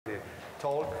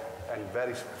talk and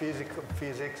very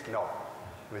physics, no.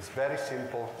 It's very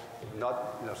simple,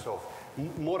 not, so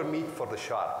more meat for the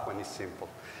shark when it's simple.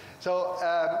 So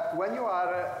when you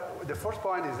are, the first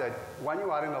point is that when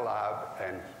you are in a lab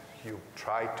and you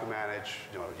try to manage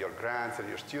your grants and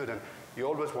your student, you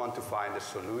always want to find a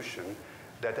solution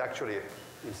that actually,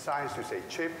 in science you say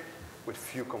chip with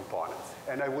few components.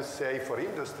 And I would say for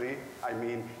industry,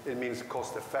 it means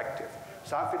cost effective.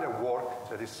 Something that works,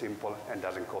 that is simple and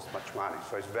doesn't cost much money.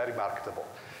 So it's very marketable.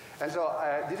 And so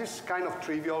this is kind of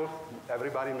trivial.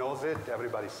 Everybody knows it.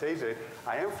 Everybody says it.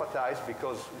 I emphasize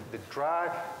because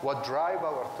what drives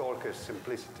our talk is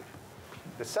simplicity.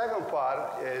 The second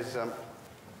part is,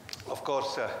 of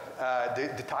course,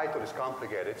 the title is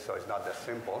complicated, so it's not that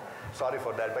simple. Sorry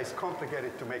for that, but it's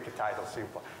complicated to make a title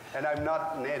simple. And I'm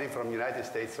not native from the United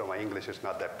States, so my English is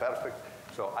not that perfect.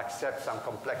 So accept some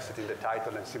complexity in the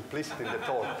title and simplicity in the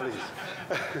talk, please.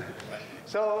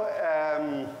 So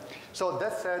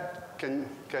that said, and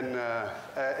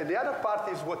the other part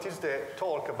is what is the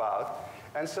talk about.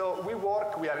 And so we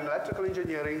are in electrical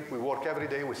engineering. We work every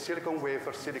day with silicon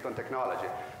wafer, silicon technology.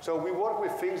 So we work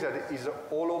with things that is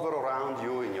all over around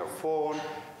you in your phone,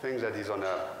 things that is on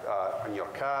your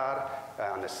car,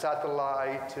 on a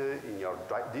satellite, in your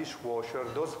dishwasher.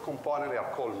 Those components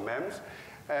are called MEMS.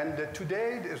 And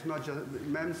today, there's not just,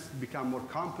 MEMS become more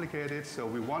complicated, so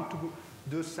we want to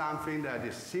do something that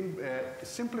is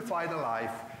simplify the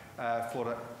life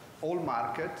for all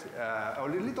market, or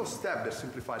a little step that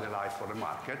simplify the life for the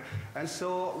market. And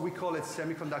so we call it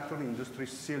semiconductor industry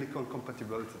silicon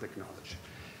compatibility technology.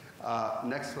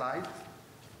 Next slide.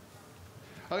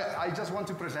 Okay, I just want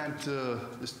to present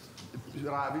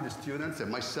Ravi, the students, and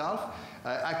myself.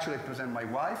 Actually, I present my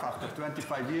wife after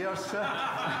 25 years.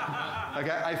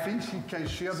 Okay, I think she can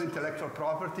share the intellectual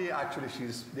property. Actually,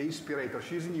 she's the inspirator.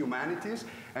 She's in humanities,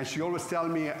 and she always tells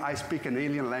me I speak an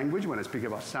alien language when I speak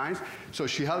about science. So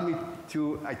she helped me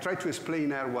I try to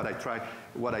explain her what I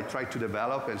try to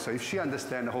develop. And so if she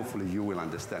understands, hopefully you will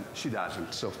understand. She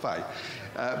doesn't, so fine.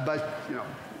 But,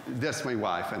 that's my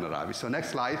wife and Ravi. So next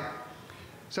slide.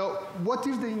 So what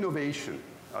is the innovation?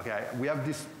 Okay, we have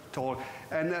this talk,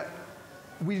 and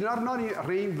we are not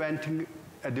reinventing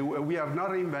the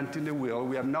wheel.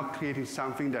 We are not creating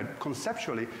something that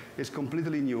conceptually is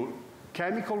completely new.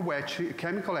 Chemical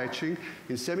etching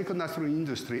in semiconductor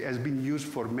industry has been used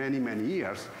for many, many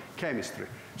years, chemistry.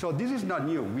 So this is not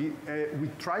new. We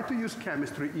try to use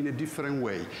chemistry in a different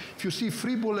way. If you see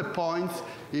 3 bullet points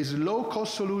is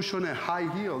low-cost solution and high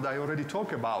yield. I already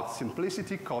talked about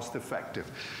simplicity, cost-effective.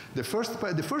 The first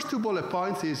 2 bullet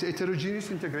points is heterogeneous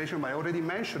integration. I already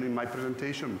mentioned in my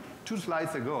presentation 2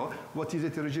 slides ago what is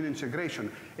heterogeneous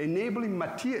integration. Enabling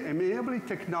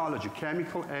technology,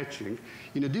 chemical etching,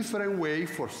 in a different way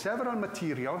for several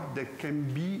materials that can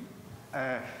be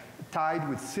tied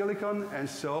with silicon, and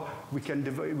so we can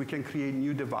create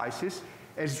new devices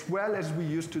as well as we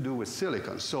used to do with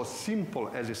silicon, so simple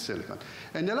as a silicon.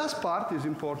 And the last part is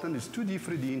important, is 2D,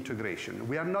 3D integration.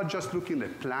 We are not just looking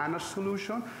at planar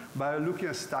solution, but looking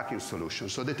at stacking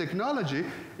solutions. So the technology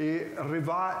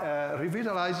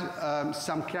revitalized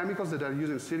some chemicals that are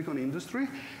used in silicon industry,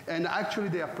 and actually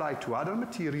they apply to other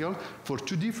material for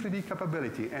 2D, 3D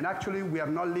capability. And actually we are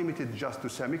not limited just to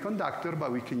semiconductor,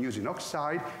 but we can use in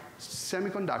oxide,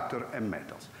 semiconductor, and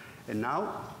metals. And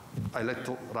now I let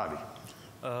Ravi.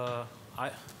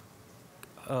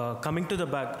 Coming to the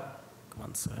back,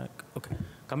 one sec. Okay.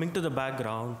 Coming to the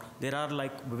background, there are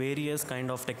like various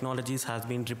kind of technologies has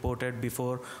been reported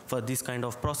before for this kind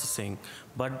of processing,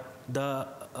 but the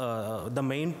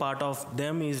main part of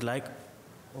them is like.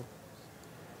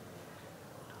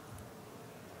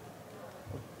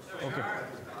 Okay.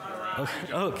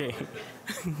 Okay.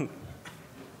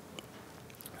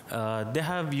 They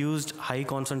have used high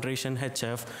concentration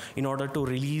HF in order to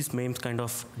release MEMS kind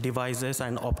of devices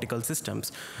and optical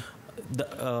systems.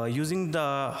 Using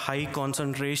the high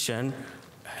concentration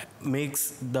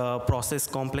makes the process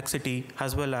complexity,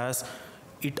 as well as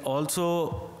it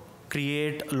also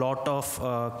create a lot of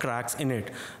cracks in it.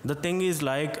 The thing is,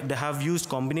 like, they have used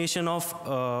combination of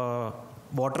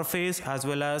water phase as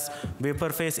well as vapor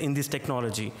phase in this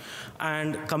technology.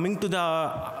 And coming to the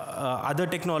other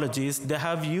technologies, they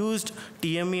have used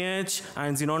TMEH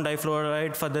and xenon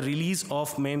difluoride for the release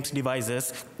of MEMS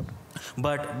devices,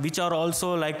 but which are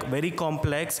also like very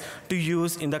complex to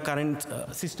use in the current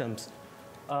systems.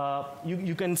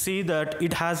 You can see that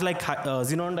it has like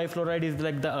xenon difluoride is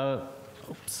like the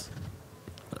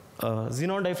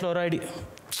xenon difluoride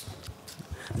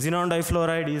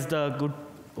is the good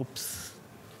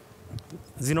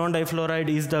xenon difluoride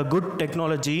is the good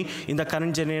technology in the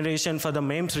current generation for the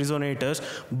MEMS resonators,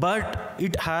 but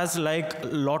it has like a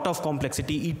lot of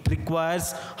complexity. It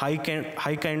requires high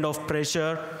kind of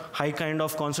pressure, high kind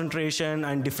of concentration,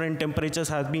 and different temperatures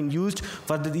have been used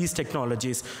for these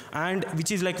technologies, and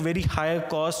which is like very higher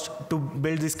cost to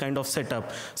build this kind of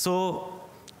setup. So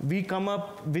we come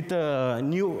up with a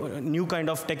new kind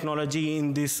of technology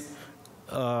in this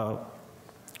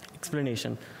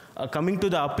explanation. Coming to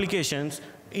the applications,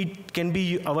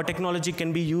 our technology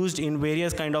can be used in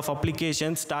various kind of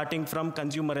applications, starting from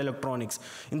consumer electronics.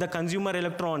 In the consumer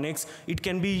electronics, it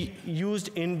can be used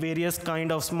in various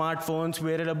kind of smartphones,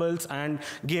 wearables, and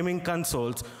gaming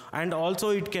consoles. And also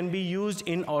it can be used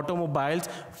in automobiles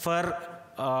for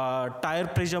tire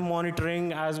pressure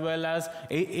monitoring, as well as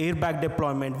airbag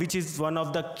deployment, which is one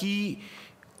of the key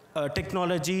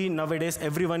technology nowadays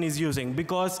everyone is using,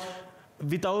 because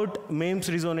without MEMS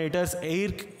resonators,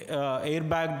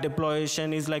 airbag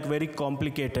deployment is like very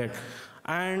complicated.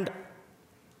 And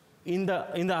in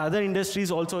the other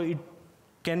industries also, it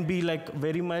can be like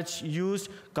very much used.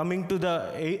 Coming to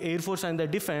the Air Force and the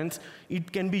defense,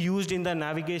 it can be used in the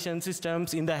navigation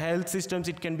systems, in the health systems,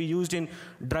 it can be used in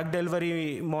drug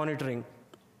delivery monitoring.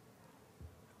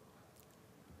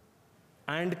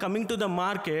 And coming to the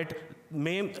market,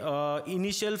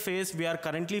 initial phase, we are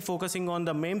currently focusing on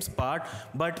the MEMS part,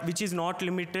 but which is not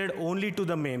limited only to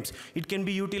the MEMS. It can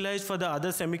be utilized for the other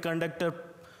semiconductor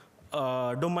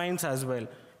domains as well.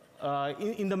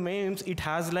 In the MEMS, it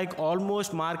has like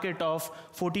almost market of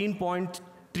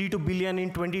 14.32 billion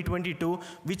in 2022,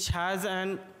 which has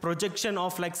an projection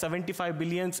of like 75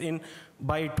 billions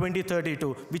by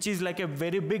 2032, which is like a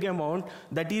very big amount.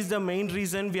 That is the main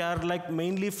reason we are like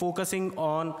mainly focusing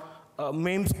on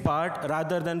MEMS part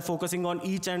rather than focusing on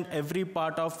each and every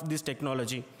part of this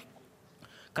technology.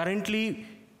 Currently,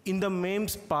 in the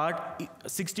MEMS part,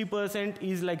 60%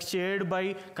 is like shared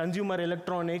by consumer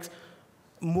electronics.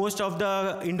 Most of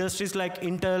the industries like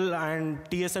Intel and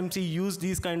TSMC use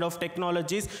these kind of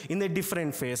technologies in a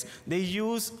different phase. They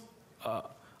use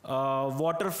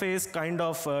water phase kind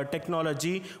of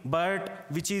technology, but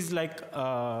which is like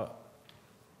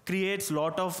creates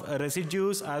lot of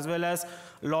residues as well as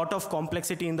lot of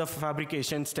complexity in the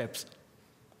fabrication steps.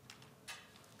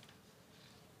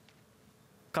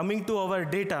 Coming to our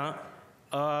data,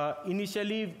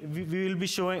 initially we will be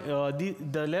showing,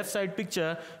 the left side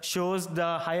picture shows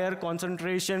the higher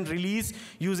concentration release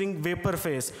using vapor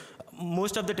phase.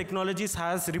 Most of the technologies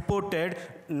has reported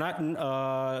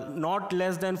not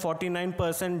less than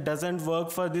 49% doesn't work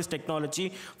for this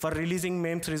technology for releasing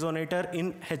MEMS resonator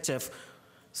in HF.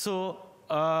 So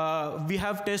we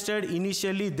have tested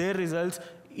initially their results.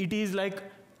 It is like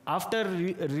after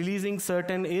releasing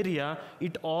certain area,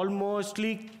 it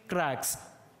almostly cracks.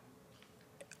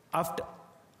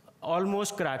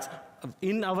 Almost cracks.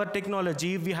 In our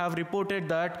technology, we have reported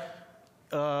that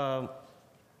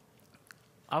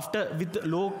with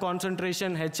low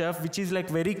concentration HF, which is like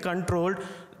very controlled,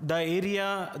 the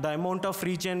area, the amount of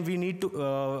region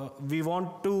we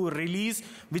want to release,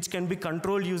 which can be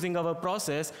controlled using our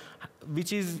process,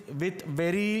 which is with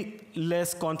very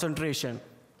less concentration.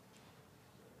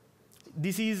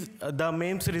 This is the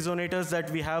MEMS resonators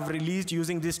that we have released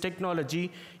using this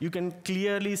technology. You can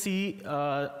clearly see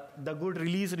the good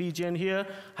release region here,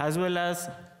 as well as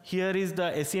here is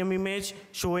the SEM image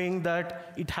showing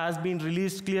that it has been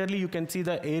released clearly. You can see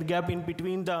the air gap in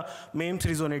between the MEMS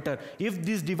resonator. If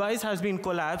this device has been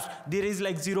collapsed, there is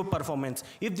like zero performance.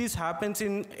 If this happens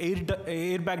in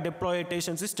airbag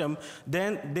deployment system,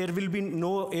 then there will be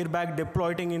no airbag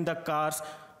deploying in the cars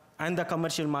and the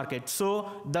commercial market. So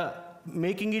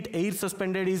making it air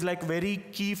suspended is like very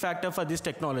key factor for this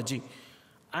technology.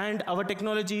 And our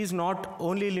technology is not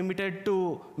only limited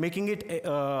to making it,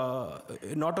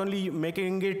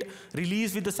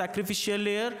 release with the sacrificial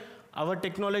layer. Our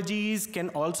technologies can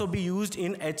also be used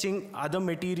in etching other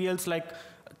materials like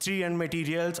 3N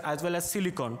materials as well as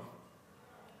silicon.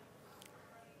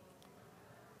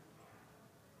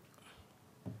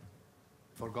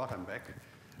 Forgot I'm back.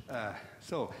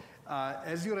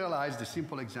 As you realize, the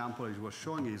simple example I was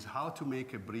showing is how to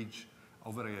make a bridge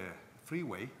over a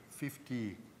freeway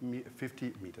 50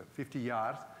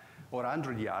 yards or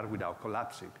 100 yards without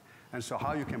collapsing. And so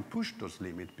how you can push those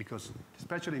limits, because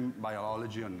especially in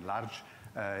biology and large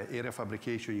area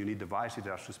fabrication, you need devices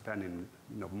that are suspended in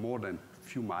more than a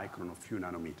few micron or few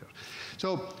nanometers.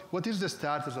 So what is the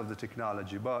status of the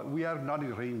technology? But we are not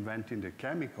reinventing the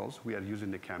chemicals. We are using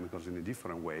the chemicals in a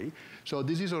different way. So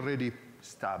this is already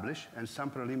established, and some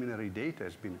preliminary data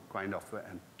has been kind of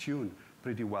tuned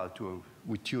pretty well to,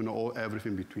 we tune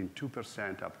everything between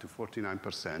 2% up to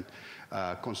 49%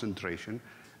 concentration.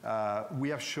 We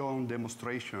have shown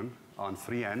demonstration on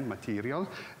free-end material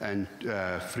and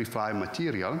free-fly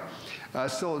material.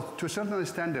 So to a certain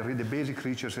extent, the basic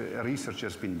research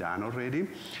has been done already.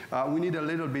 We need a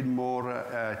little bit more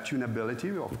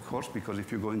tunability, of course, because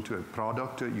if you go into a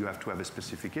product, you have to have a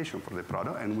specification for the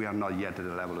product, and we are not yet at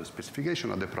the level of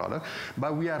specification of the product,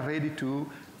 but we are ready to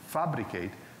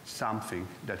fabricate something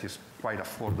that is quite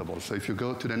affordable. So if you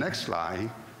go to the next slide,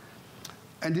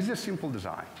 and this is a simple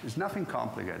design. It's nothing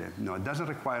complicated. No, it doesn't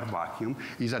require vacuum.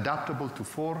 It's adaptable to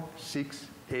 4, 6,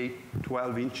 8,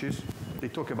 12 inches. They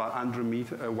talk about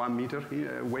 1 meter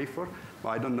wafer.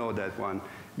 Well, I don't know that one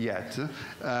yet.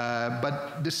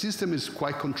 But the system is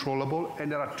quite controllable,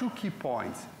 and there are 2 key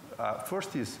points.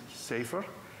 First is safer,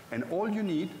 and all you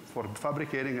need for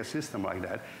fabricating a system like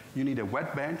that, you need a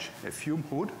wet bench, a fume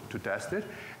hood to test it,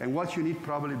 and what you need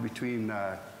probably between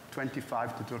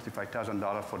 $25,000 to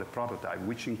 $35,000 for the prototype,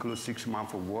 which includes 6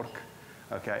 months of work,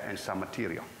 okay, and some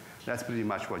material. That's pretty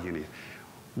much what you need.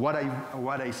 What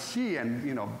I see,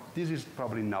 and this is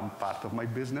probably not part of my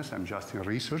business, I'm just in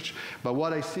research, but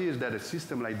what I see is that a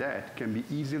system like that can be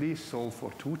easily sold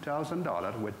for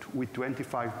 $2,000 with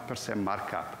 25%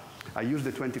 markup. I use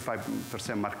the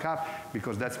 25% markup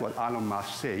because that's what Elon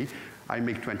Musk say. I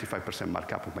make 25%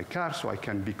 markup of my car, so I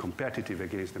can be competitive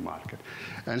against the market.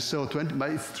 And so, but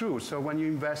it's true. So when you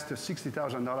invest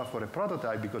 $60,000 for a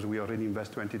prototype, because we already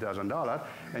invest $20,000,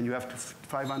 and you have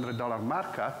 $500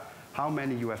 markup, how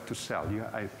many you have to sell?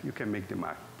 You can make the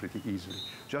math pretty easily,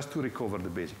 just to recover the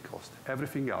basic cost.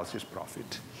 Everything else is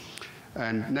profit.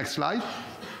 And next slide.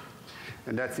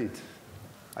 And that's it.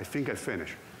 I think I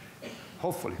finished.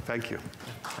 Hopefully. Thank you.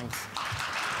 Thanks.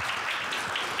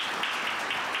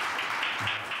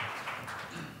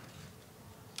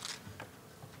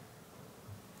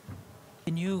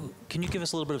 Can you give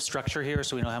us a little bit of structure here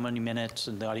so we know how many minutes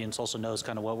and the audience also knows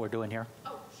kind of what we're doing here?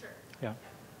 Oh, sure. Yeah.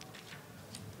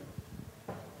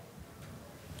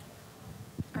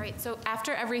 All right, so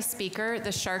after every speaker,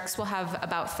 the Sharks will have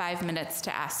about 5 minutes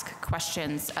to ask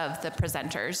questions of the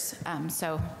presenters.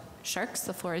 So Sharks,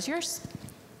 the floor is yours.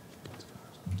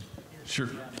 Sure.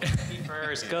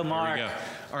 First, go Mark. There we go.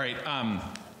 All right,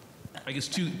 I guess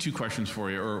two questions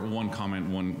for you, or one comment,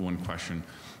 one question.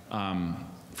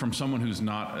 From someone who's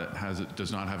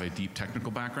does not have a deep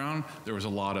technical background, there was a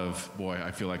lot of, boy,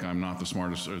 I feel like I'm not the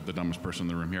smartest or the dumbest person in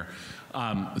the room here.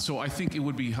 So I think it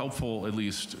would be helpful, at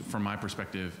least from my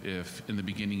perspective, if in the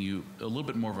beginning a little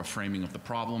bit more of a framing of the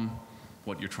problem,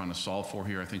 what you're trying to solve for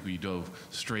here. I think we dove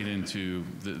straight into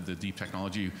the deep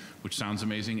technology, which sounds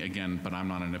amazing, again, but I'm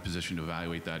not in a position to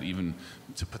evaluate that, even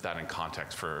to put that in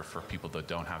context for people that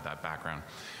don't have that background.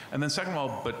 And then second of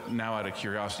all, but now out of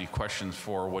curiosity, questions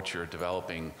for what you're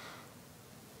developing.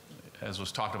 As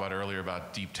was talked about earlier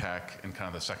about deep tech, and kind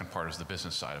of the second part is the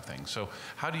business side of things. So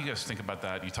how do you guys think about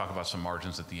that? You talk about some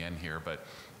margins at the end here, but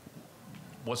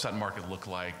what's that market look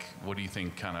like? What do you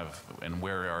think kind of, and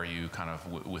where are you kind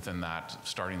of within that,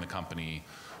 starting the company?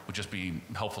 Would just be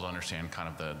helpful to understand kind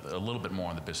of a little bit more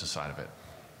on the business side of it.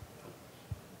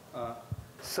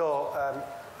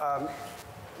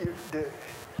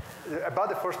 About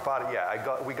the first part,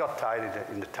 yeah, we got tied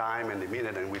in the time and the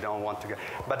minute, and we don't want to get.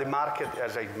 But the market,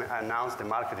 as I announced, the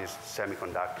market is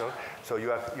semiconductor. So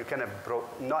you can have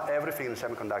not everything in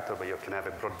semiconductor, but you can have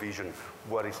a broad vision.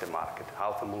 What is the market?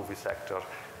 Automobile sector,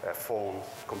 phones,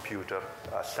 computer,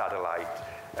 satellite,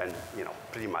 and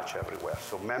pretty much everywhere.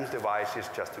 So MEMS devices,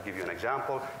 just to give you an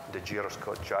example, the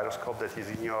gyroscope that is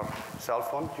in your cell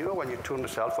phone. When you turn the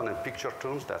cell phone and picture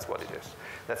turns, that's what it is.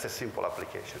 That's a simple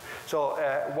application. So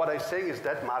what I'm saying is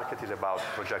that market is about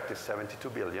projected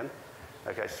 $72 billion.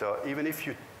 Okay, so even if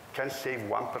you can save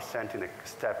 1% in a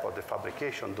step of the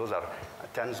fabrication, those are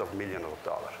tens of millions of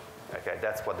dollars. Okay,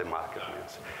 that's what the market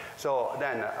means. So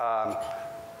then,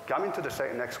 coming to the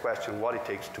next question, what it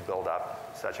takes to build up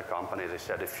such a company. As I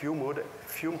said, a fume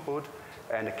hood,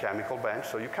 and a chemical bench.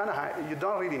 So you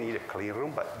don't really need a clean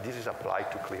room, but this is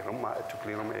applied to clean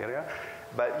room area.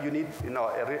 But you need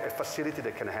a facility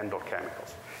that can handle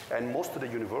chemicals. And most of the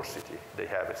university, they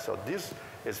have it. So this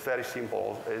is very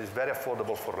simple. It is very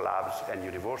affordable for labs and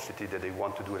university that they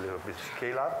want to do a little bit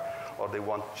scale up, or they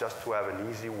want just to have an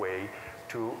easy way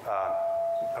to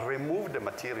remove the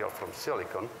material from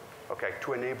silicon, okay,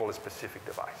 to enable a specific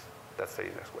device. That's the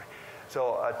easiest way.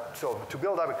 So to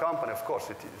build up a company, of course,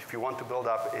 if you want to build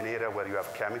up an area where you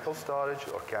have chemical storage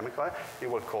or chemical, it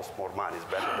will cost more money. It's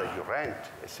better that you rent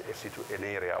an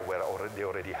area where they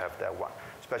already have that one,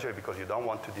 especially because you don't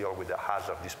want to deal with the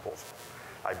hazard disposal.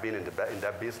 I've been in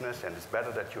that business, and it's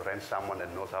better that you rent someone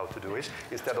that knows how to do it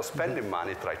instead of spending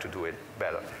money try to do it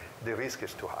better. The risk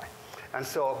is too high. And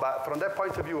so, but from that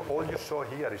point of view, all you saw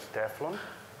here is Teflon,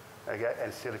 okay,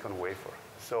 and silicon wafer.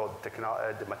 So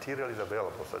the material is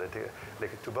available. So that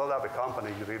to build up a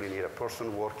company, you really need a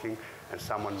person working and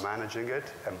someone managing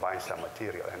it and buying some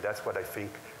material. And that's what I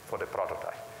think for the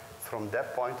prototype. From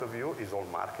that point of view, is all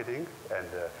marketing. And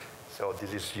so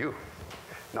this is you,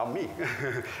 not me.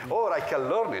 Or I can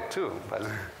learn it too. But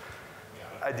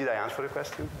did I answer the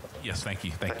question? Yes, thank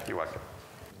you. Thank you. You're welcome.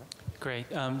 Great.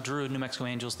 Drew, New Mexico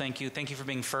Angels, thank you. Thank you for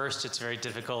being first. It's very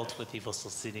difficult with people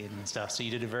still sitting and stuff, so you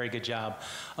did a very good job.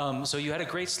 So you had a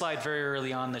great slide very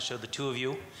early on that showed the two of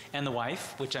you and the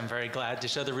wife, which I'm very glad to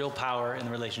show the real power in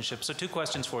the relationship. So two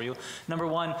questions for you. Number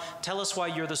one, tell us why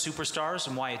you're the superstars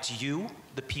and why it's you,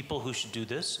 the people who should do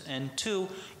this. And two,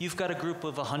 you've got a group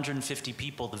of 150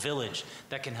 people, the village,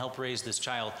 that can help raise this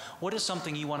child. What is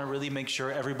something you want to really make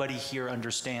sure everybody here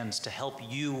understands to help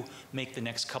you make the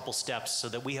next couple steps so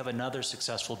that we have another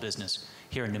successful business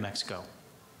here in New Mexico?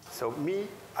 So me,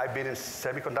 I've been in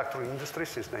semiconductor industry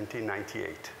since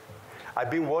 1998.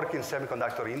 I've been working in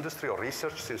semiconductor industry or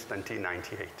research since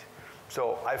 1998.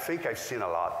 So I think I've seen a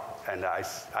lot. And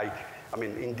I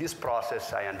mean, in this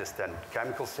process, I understand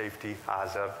chemical safety,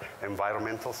 hazard,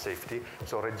 environmental safety.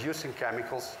 So reducing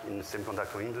chemicals in the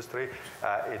semiconductor industry,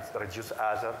 it reduces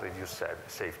hazard, reduces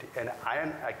safety. And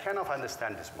I kind of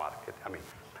understand this market. I mean,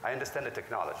 I understand the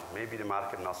technology. Maybe the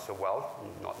market not so well,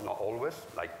 not always,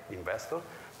 like investor,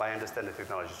 but I understand the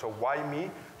technology. So why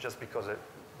me? Just because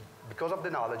of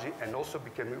the knowledge, and also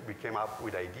we came up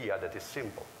with an idea that is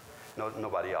simple.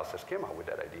 Nobody else has came up with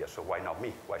that idea, so why not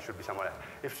me? Why should be someone else?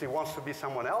 If she wants to be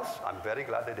someone else, I'm very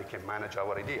glad that they can manage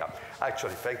our idea.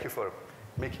 Actually, thank you for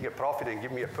making a profit and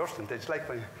give me a percentage,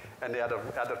 and the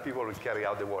other people will carry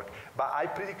out the work. But I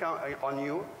pretty count on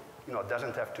you. It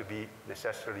doesn't have to be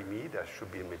necessarily me. There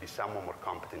should be maybe someone more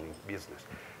competent in business.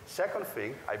 Second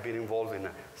thing, I've been involved in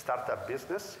a startup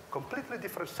business, completely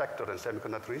different sector than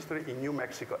semiconductor industry in New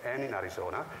Mexico and in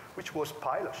Arizona, which was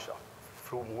pilot shop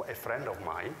from a friend of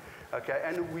mine. Okay,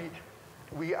 and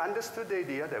we understood the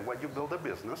idea that when you build a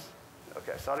business,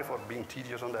 okay, sorry for being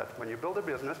tedious on that. When you build a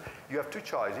business, you have two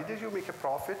choices. Either you make a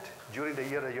profit during the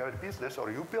year that you have a business,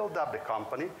 or you build up the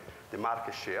company, the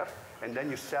market share, and then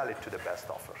you sell it to the best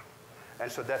offer. And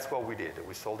so that's what we did.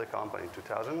 We sold the company in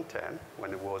 2010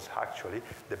 when it was actually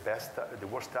the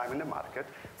worst time in the market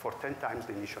for 10 times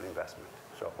the initial investment.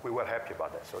 So we were happy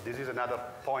about that. So this is another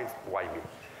point why me.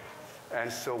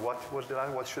 And so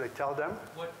what should I tell them?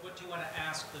 What do you want to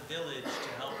ask the village to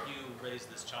help you raise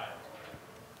this child?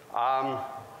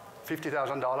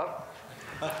 $50,000.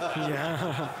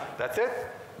 Yeah. That's it.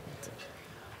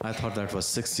 I thought that was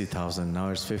 60,000. Now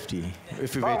it's 50.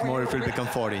 If we wait more, it will become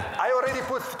 40. I already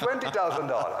put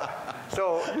 $20,000.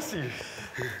 So you see.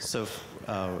 So,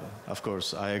 of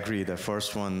course, I agree. The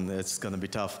first one, it's going to be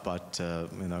tough, but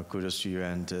kudos to you.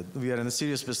 And we are in a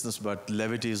serious business, but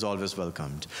levity is always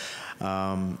welcomed.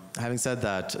 Having said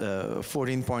that,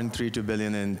 $14.32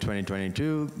 billion in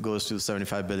 2022 goes to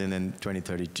 $75 billion in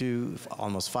 2032,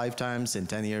 almost 5 times in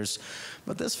 10 years.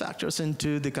 But this factors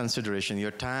into the consideration. Your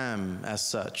TAM, as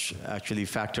such, actually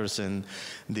factors in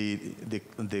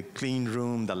the clean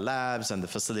room, the labs, and the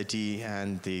facility,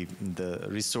 and the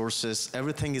resources.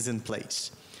 Everything is in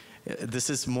place. This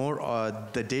is more,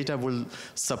 the data will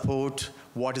support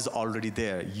what is already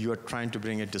there. You are trying to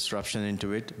bring a disruption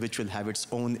into it, which will have its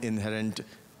own inherent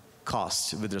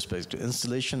cost with respect to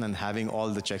installation and having all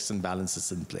the checks and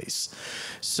balances in place.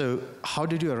 So how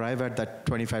did you arrive at that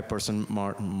 25%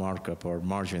 markup or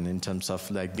margin in terms of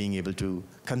like being able to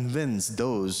convince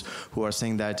those who are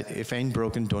saying that if ain't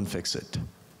broken, don't fix it?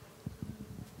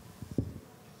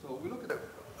 So we look at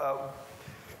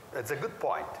it's a good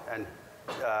point, and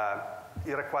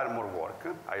it requires more work.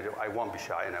 I won't be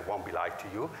shy and I won't be lied to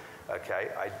you. Okay,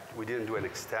 we didn't do an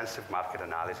extensive market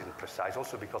analysis in precise,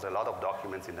 also because a lot of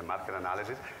documents in the market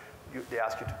analysis, they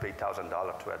ask you to pay $1,000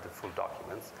 to have the full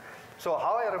documents. So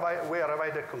how we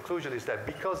arrived at the conclusion is that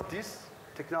because this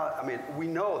technology, I mean, we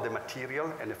know the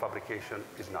material and the fabrication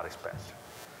is not expensive.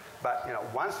 But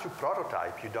once you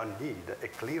prototype, you don't need a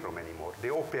clean room anymore.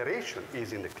 The operation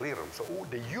is in the clean room, so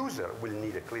the user will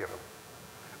need a clean room.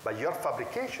 But your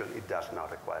fabrication, it does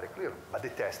not require a clean room, but the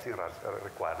testing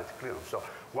requires a clean room. So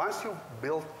once you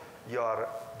build your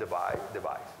device,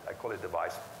 I call it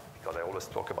device because I always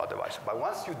talk about device, but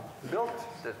once you build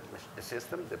the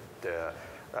system,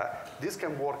 this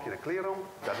can work in a clean room,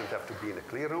 doesn't have to be in a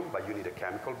clean room, but you need a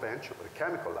chemical bench or a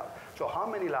chemical lab. So how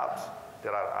many labs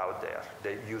there are out there?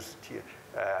 They use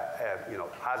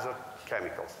hazard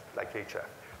chemicals like HF.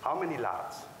 how many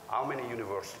labs, how many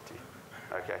universities.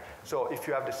 Okay, so if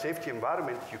you have the safety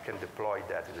environment, you can deploy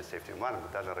that in the safety environment.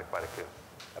 It doesn't require a clear room.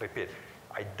 Repeat,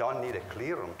 I don't need a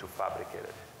clear room to fabricate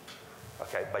it.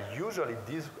 Okay, but usually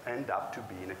these end up to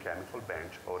be in a chemical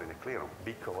bench or in a clear room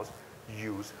because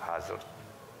use hazard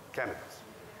chemicals.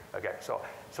 Okay, so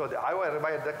how I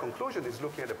arrive at that conclusion is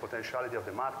looking at the potentiality of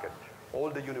the market. All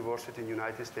the universities in the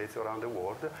United States around the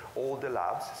world, all the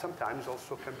labs, sometimes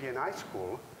also can be an high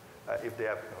school if they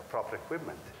have proper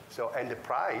equipment. So, and the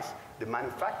price, the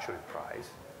manufacturing price,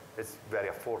 is very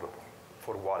affordable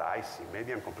for what I see.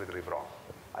 Maybe I'm completely wrong.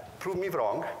 Prove me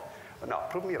wrong, no,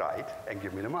 prove me right, and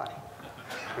give me the money.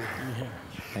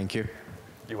 Thank you.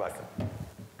 You're welcome.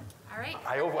 All right.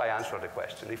 I hope I answered the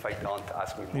question. If I don't,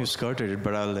 ask me more. You skirted it,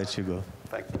 but I'll let you go.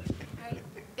 Thank you. All right.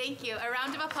 Thank you. A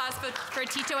round of applause for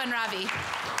Tito and Ravi.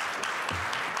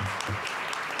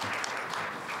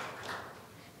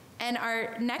 And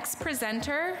our next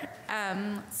presenter,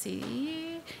 let's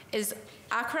see, is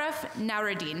Achraf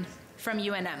Noureddine from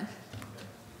UNM.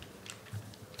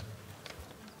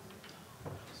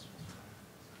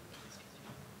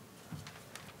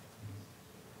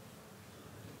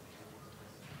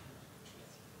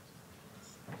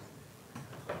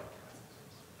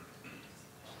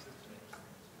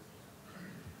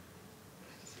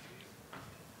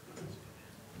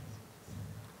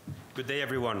 Good day,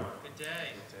 everyone. Good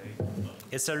day.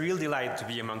 It's a real delight to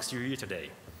be amongst you here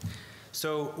today.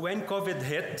 So when COVID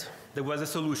hit, there was a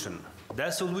solution.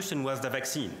 That solution was the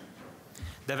vaccine.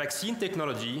 The vaccine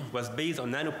technology was based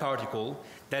on nanoparticle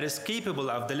that is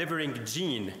capable of delivering a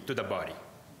gene to the body.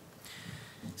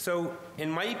 So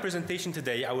in my presentation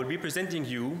today, I will be presenting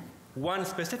you one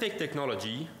specific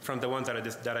technology from the ones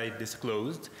that I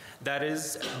disclosed, that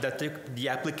is the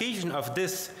application of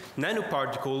this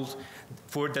nanoparticles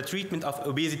for the treatment of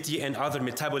obesity and other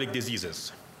metabolic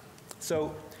diseases.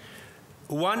 So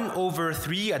 1 over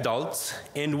 3 adults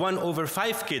and 1 over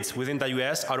 5 kids within the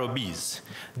US are obese.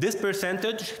 This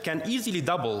percentage can easily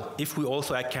double if we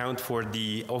also account for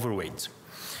the overweight.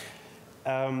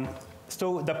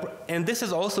 And this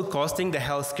is also costing the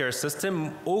healthcare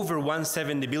system over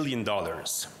 $170 billion.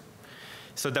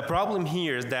 So the problem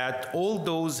here is that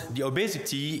the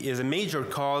obesity is a major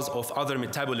cause of other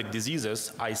metabolic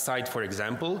diseases. I cite, for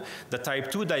example, the type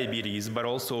 2 diabetes, but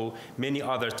also many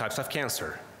other types of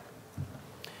cancer.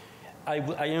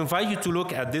 I invite you to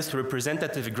look at this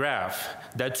representative graph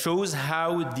that shows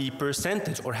how the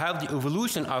percentage or how the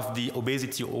evolution of the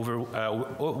obesity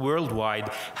worldwide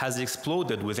has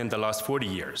exploded within the last 40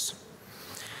 years.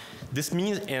 This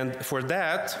means, and for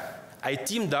that, I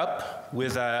teamed up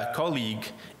with a colleague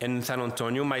in San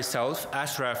Antonio, myself,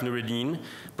 Achraf Noureddine,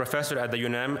 professor at the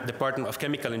UNM Department of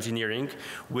Chemical Engineering,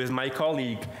 with my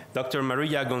colleague, Dr.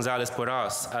 Maria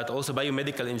Gonzalez-Porras, at also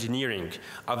Biomedical Engineering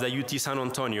of the UT San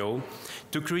Antonio,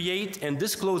 to create and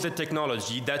disclose a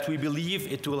technology that we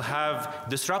believe it will have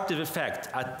disruptive effect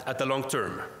at the long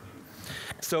term.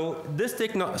 So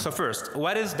first,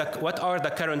 what are the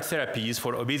current therapies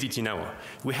for obesity now?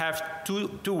 We have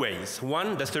two ways.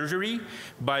 One, the surgery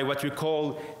by what we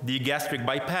call the gastric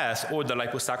bypass or the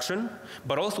liposuction,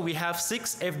 but also we have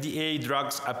 6 FDA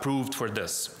drugs approved for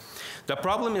this. The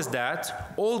problem is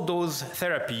that all those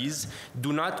therapies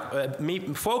do not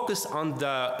focus on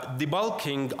the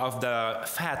debulking of the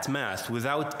fat mass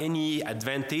without any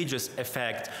advantageous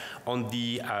effect on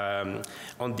the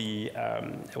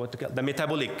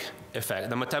metabolic effect,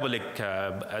 the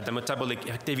metabolic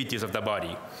activities of the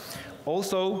body.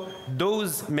 Also,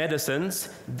 those medicines,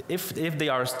 if they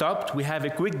are stopped, we have a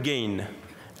quick gain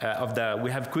of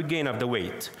the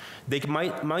weight. They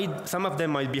some of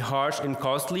them might be harsh and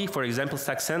costly. For example,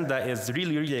 Saxenda is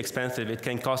really, really expensive. It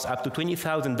can cost up to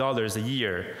 $20,000 a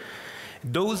year.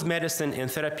 Those medicine and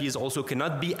therapies also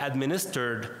cannot be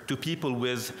administered to people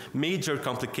with major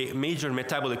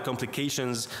metabolic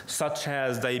complications such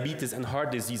as diabetes and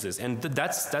heart diseases. And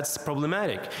that's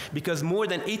problematic because more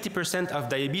than 80% of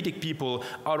diabetic people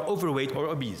are overweight or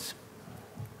obese.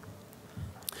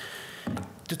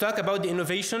 To talk about the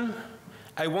innovation,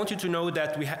 I want you to know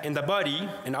that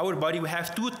in our body, we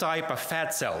have 2 types of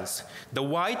fat cells, the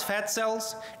white fat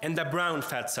cells and the brown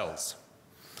fat cells.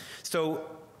 So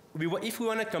if we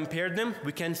want to compare them,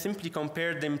 we can simply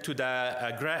compare them to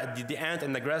the ant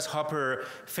and the grasshopper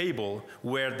fable,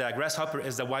 where the grasshopper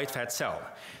is the white fat cell.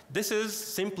 This is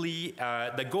simply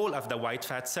the goal of the white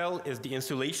fat cell is the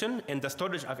insulation and the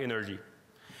storage of energy.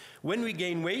 When we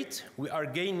gain weight, we are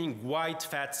gaining white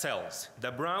fat cells.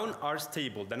 The brown are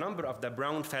stable. The number of the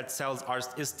brown fat cells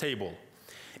is stable.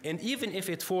 And even if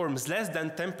it forms less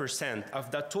than 10% of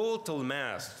the total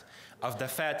mass of the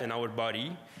fat in our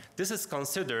body, this is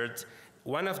considered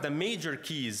one of the major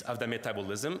keys of the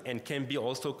metabolism and can be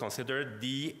also considered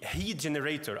the heat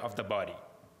generator of the body.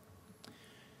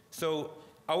 So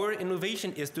our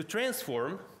innovation is to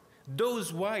transform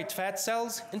those white fat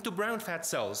cells into brown fat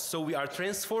cells. So we are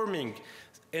transforming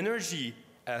energy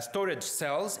storage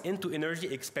cells into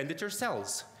energy expenditure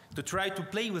cells to try to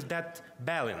play with that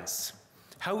balance.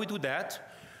 How we do that?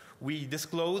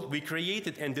 We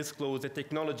created and disclosed the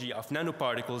technology of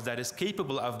nanoparticles that is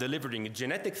capable of delivering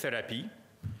genetic therapy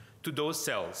to those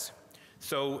cells.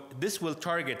 So this will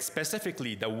target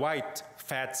specifically the white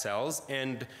fat cells,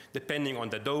 and depending on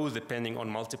the dose, depending on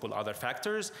multiple other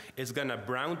factors, it's gonna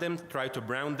try to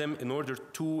brown them in order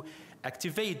to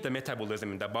activate the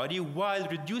metabolism in the body while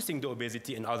reducing the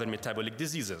obesity and other metabolic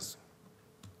diseases.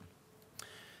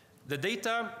 The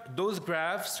data, those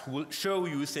graphs will show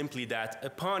you simply that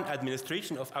upon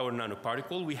administration of our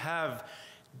nanoparticle, we have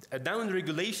a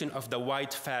downregulation of the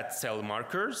white fat cell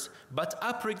markers, but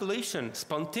upregulation,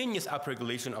 spontaneous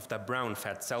upregulation of the brown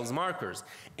fat cells markers.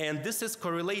 And this is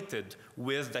correlated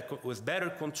with better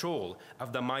control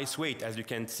of the mice weight, as you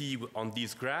can see on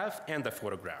this graph and the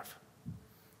photograph.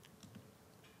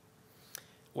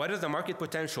 What is the market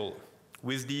potential?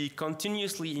 With the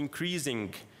continuously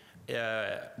increasing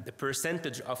the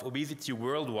percentage of obesity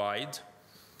worldwide,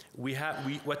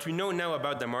 what we know now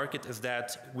about the market is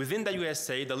that within the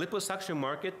USA, the liposuction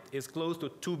market is close to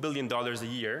 $2 billion a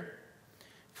year.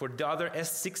 For the other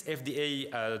six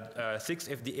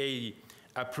FDA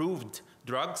approved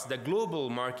drugs, the global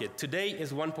market today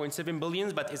is 1.7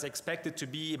 billion, but is expected to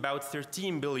be about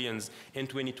 13 billion in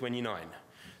 2029.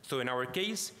 So in our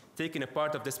case, taking a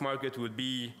part of this market would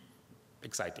be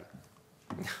exciting.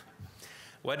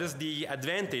 What is the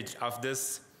advantage of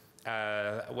this?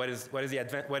 What is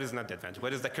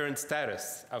the current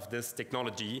status of this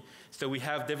technology? So we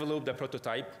have developed a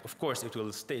prototype. Of course, it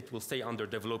will stay under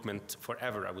development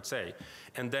forever, I would say.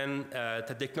 And then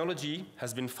the technology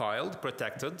has been filed,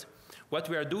 protected. What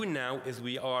we are doing now is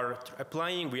we are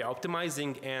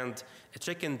optimizing and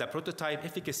checking the prototype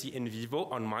efficacy in vivo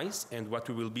on mice. And what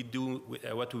we will be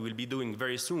doing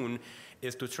very soon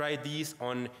is to try these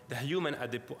on the human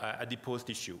adipose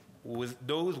tissue. With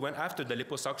those, after the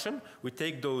liposuction, we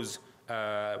take those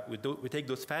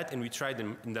fat and we try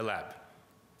them in the lab.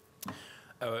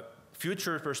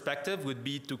 Future perspective would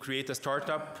be to create a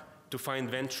startup, to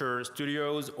find venture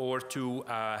studios, or to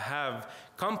have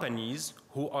companies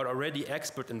who are already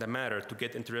expert in the matter to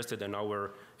get interested in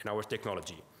our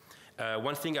technology.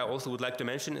 One thing I also would like to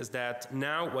mention is that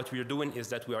now what we are doing is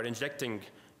that we are injecting,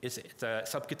 it's a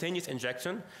subcutaneous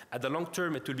injection. At the long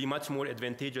term, it will be much more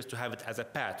advantageous to have it as a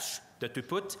patch that we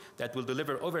put that will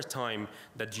deliver over time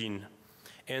the gene.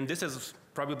 And this is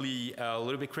probably a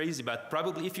little bit crazy, but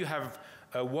probably if you have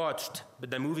watched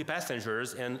the movie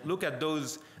Passengers and look at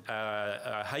those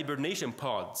hibernation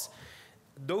pods.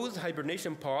 Those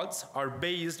hibernation pods are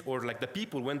based, or like the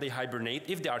people when they hibernate,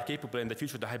 if they are capable in the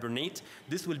future to hibernate,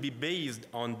 this will be based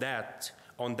on that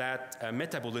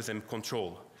metabolism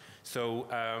control. So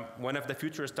one of the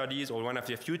future studies or one of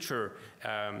the future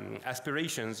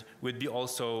aspirations would be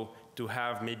also to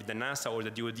have maybe the NASA or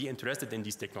the DoD interested in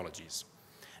these technologies.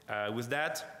 With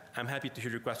that, I'm happy to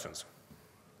hear your questions.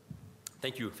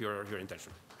 Thank you for your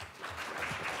attention.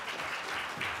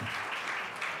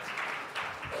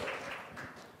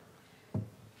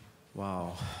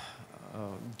 Wow.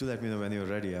 Do let me know when you're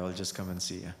ready. I will just come and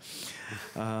see you.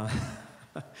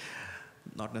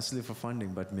 Not necessarily for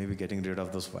funding, but maybe getting rid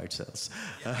of those white cells.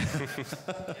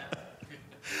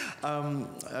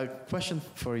 A question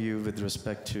for you with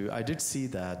respect to, I did see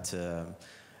that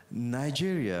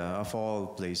Nigeria, of all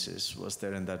places, was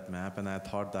there in that map, and I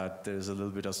thought that there's a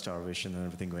little bit of starvation and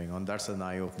everything going on. That's an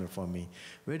eye-opener for me.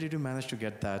 Where did you manage to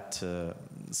get that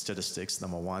statistics,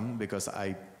 number one? Because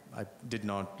I did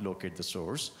not locate the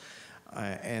source.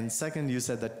 And second, you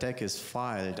said that tech is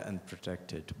filed and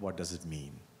protected. What does it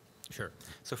mean? Sure.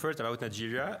 So first about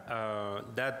Nigeria,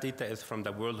 that data is from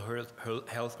the World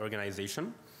Health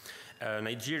Organization.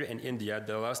 Nigeria and India,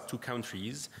 the last two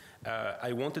countries,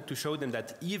 I wanted to show them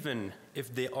that even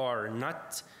if they are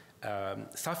not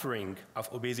suffering of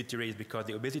obesity rates, because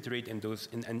the obesity rate in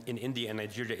India and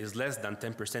Nigeria is less than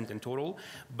 10% in total,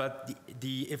 but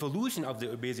the evolution of the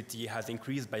obesity has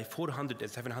increased by 400 and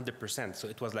 700%. So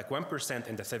it was like 1%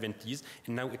 in the 70s,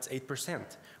 and now it's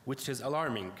 8%, which is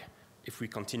alarming if we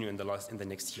continue in the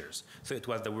next years. So it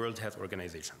was the World Health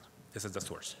Organization. This is the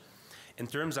source. In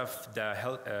terms of the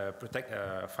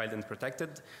filed and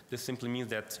protected, this simply means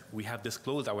that we have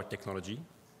disclosed our technology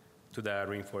to the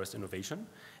Rainforest Innovation,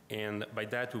 and by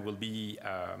that we will be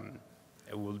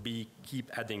keep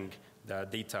adding the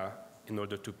data in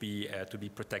order to be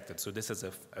protected. So this is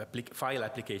a file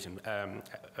application,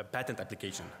 a patent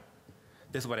application.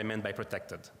 This is what I meant by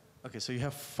protected. Okay, so you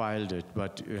have filed it,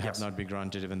 but you have not been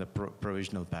granted even the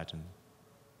provisional patent.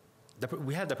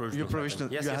 We had the provisional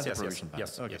patent. Yes, the provisional patent.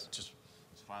 Yes, okay. yes. Just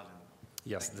filed it.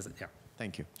 Yes, yeah.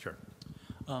 Thank you. Sure.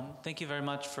 Thank you very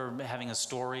much for having a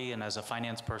story, and as a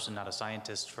finance person, not a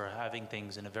scientist, for having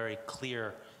things in a very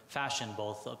clear fashion,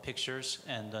 both pictures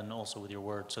and then also with your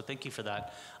words. So thank you for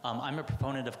that. I'm a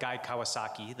proponent of Guy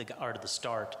Kawasaki, the art of the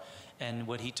start. And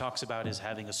what he talks about is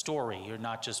having a story. You're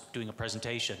not just doing a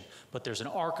presentation, but there's an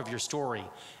arc of your story.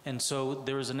 And so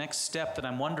there is a next step that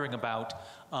I'm wondering about.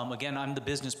 Again, I'm the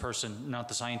business person, not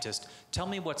the scientist. Tell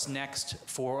me what's next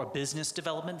for a business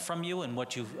development from you and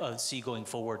what you see going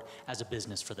forward as a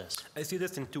business for this. I see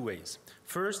this in two ways.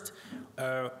 First,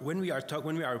 when we are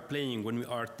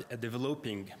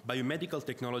developing biomedical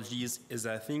technologies,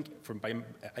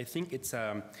 I think it's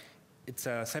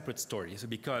a separate story. So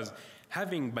because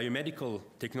having biomedical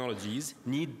technologies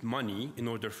need money in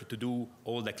order to do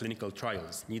all the clinical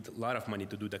trials, need a lot of money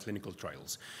to do the clinical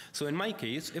trials. So in my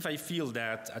case, if I feel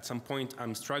that at some point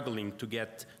I'm struggling to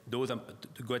get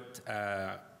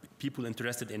people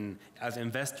interested in, as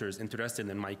investors interested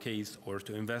in my case, or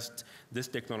to invest this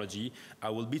technology, I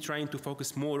will be trying to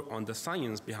focus more on the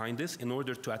science behind this in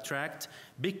order to attract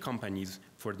big companies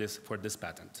for this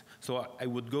patent. So I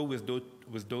would go with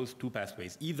those two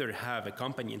pathways. Either have a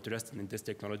company interested in this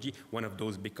technology, one of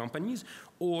those big companies,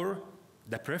 or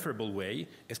the preferable way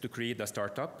is to create a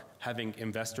startup, having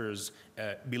investors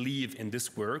believe in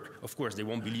this work. Of course, they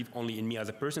won't believe only in me as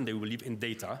a person, they will believe in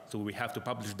data. So we have to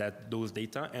publish those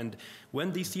data. And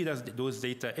when they see those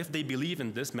data, if they believe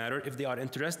in this matter, if they are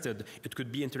interested, it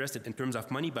could be interested in terms of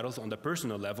money, but also on the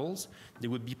personal levels, they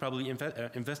would be probably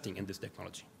investing in this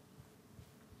technology.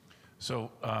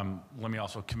 So let me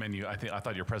also commend you. I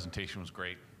thought your presentation was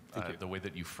great. The way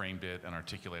that you framed it and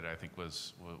articulated it, I think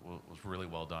was really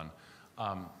well done.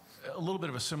 A little bit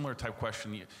of a similar type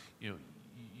question.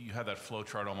 You had that flow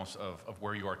chart almost of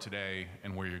where you are today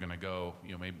and where you're going to go.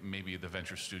 Maybe the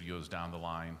venture studios down the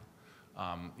line.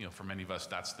 For many of us,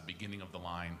 that's the beginning of the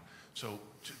line. So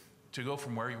to go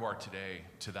from where you are today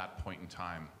to that point in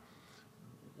time,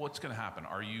 what's going to happen?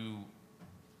 Are you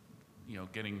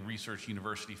getting research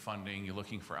university funding? You're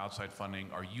looking for outside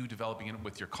funding? Are you developing it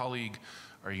with your colleague?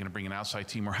 Are you going to bring an outside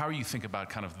team? Or how do you think about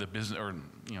kind of the business, or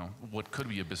what could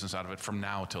be a business out of it from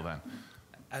now till then?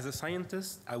 As a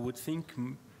scientist, I would think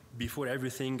before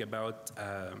everything about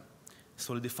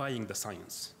solidifying the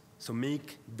science. So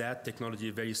make that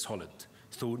technology very solid.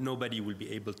 So nobody will be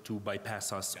able to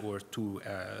bypass us or to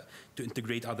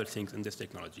integrate other things in this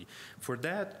technology. For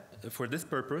this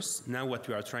purpose, now what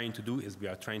we are trying to do is we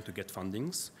are trying to get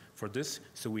fundings for this.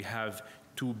 So we have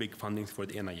two big fundings for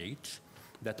the NIH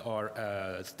that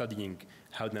are studying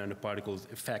how the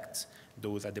nanoparticles affect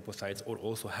those adipocytes, or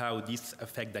also how these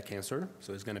affect the cancer.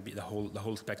 So it's going to be the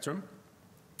whole spectrum.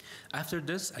 After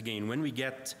this, again, when we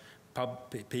get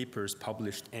papers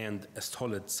published and a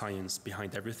solid science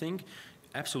behind everything,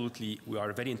 absolutely, we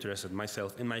are very interested,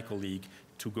 myself and my colleague,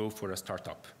 to go for a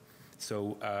startup.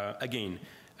 So again,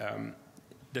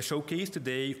 the showcase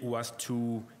today was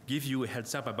to give you a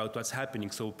heads up about what's happening.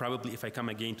 So probably if I come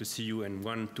again to see you in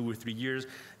 1, 2, or 3 years,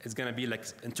 it's going to be like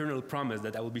internal promise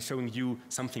that I will be showing you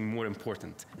something more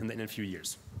important in a few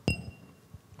years.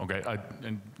 Okay,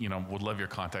 would love your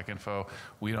contact info.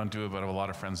 We don't do it, but I have a lot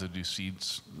of friends that do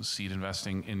seed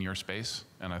investing in your space,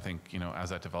 and I think as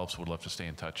that develops, we'd love to stay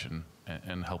in touch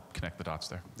and help connect the dots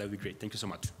there. That would be great. Thank you so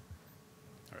much.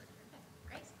 All right.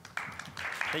 Great.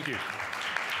 Thank you.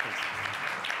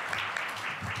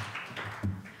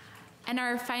 And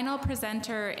our final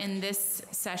presenter in this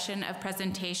session of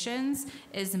presentations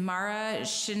is Mara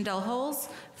Schindelholz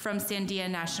from Sandia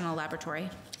National Laboratory.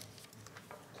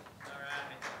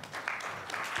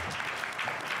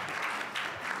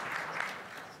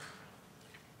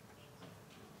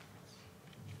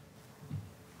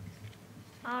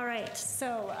 All right,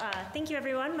 so thank you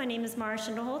everyone. My name is Mara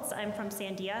Schindelholz. I'm from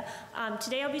Sandia.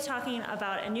 Today I'll be talking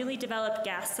about a newly developed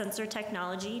gas sensor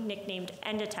technology nicknamed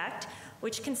Endetect,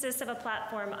 which consists of a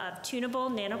platform of tunable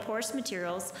nanoporous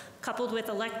materials coupled with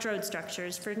electrode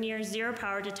structures for near zero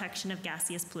power detection of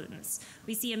gaseous pollutants.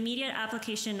 We see immediate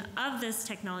application of this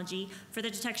technology for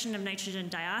the detection of nitrogen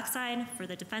dioxide, for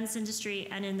the defense industry,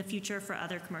 and in the future for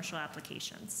other commercial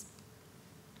applications.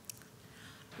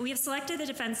 We have selected the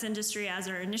defense industry as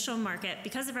our initial market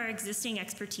because of our existing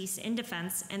expertise in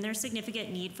defense and their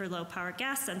significant need for low-power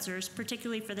gas sensors,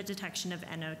 particularly for the detection of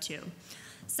NO2.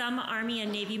 Some Army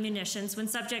and Navy munitions, when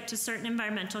subject to certain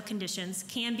environmental conditions,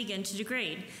 can begin to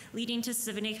degrade, leading to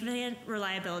significant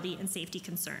reliability and safety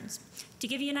concerns. To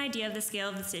give you an idea of the scale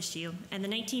of this issue, in the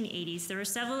 1980s, there were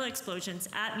several explosions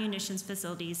at munitions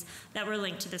facilities that were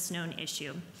linked to this known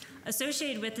issue.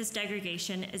 Associated with this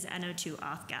degradation is NO2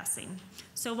 off-gassing.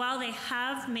 So while they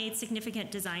have made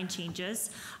significant design changes,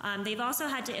 they've also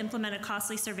had to implement a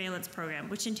costly surveillance program,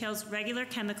 which entails regular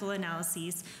chemical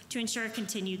analyses to ensure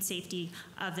continued safety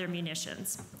of their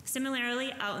munitions.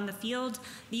 Similarly, out in the field,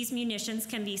 these munitions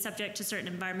can be subject to certain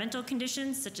environmental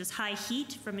conditions, such as high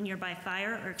heat from a nearby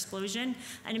fire or explosion,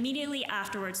 and immediately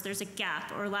afterwards, there's a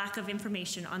gap or lack of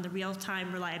information on the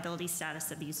real-time reliability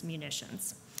status of these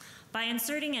munitions. By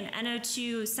inserting an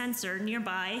NO2 sensor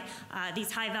nearby these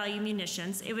high-value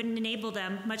munitions, it would enable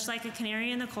them, much like a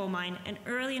canary in the coal mine, an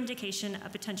early indication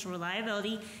of potential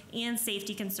reliability and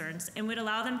safety concerns, and would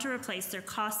allow them to replace their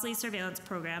costly surveillance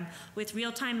program with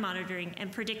real-time monitoring and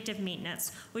predictive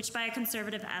maintenance, which by a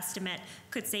conservative estimate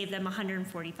could save them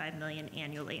 $145 million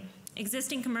annually.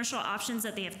 Existing commercial options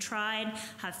that they have tried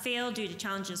have failed due to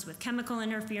challenges with chemical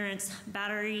interference,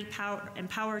 battery power, and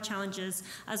power challenges,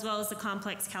 as well as the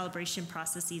complex calibration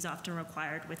processes often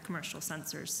required with commercial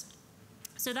sensors.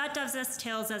 So that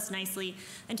dovetails us nicely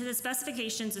into the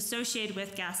specifications associated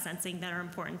with gas sensing that are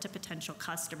important to potential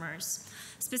customers.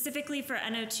 Specifically for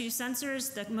NO2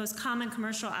 sensors, the most common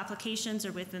commercial applications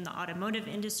are within the automotive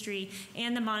industry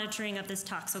and the monitoring of this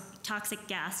toxic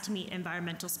gas to meet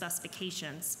environmental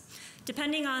specifications.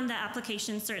 Depending on the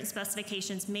application, certain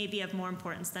specifications may be of more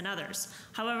importance than others.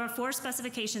 However, 4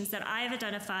 specifications that I have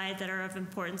identified that are of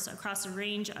importance across a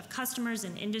range of customers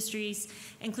and industries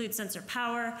include sensor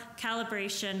power,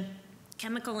 calibration,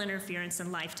 chemical interference,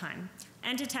 and lifetime.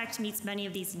 N-Detect meets many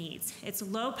of these needs. It's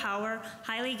low power,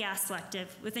 highly gas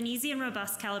selective, with an easy and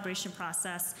robust calibration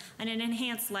process and an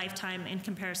enhanced lifetime in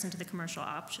comparison to the commercial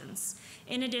options.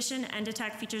 In addition,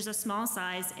 N-Detect features a small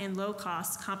size and low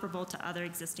cost comparable to other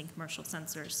existing commercial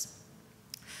sensors.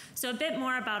 So a bit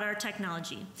more about our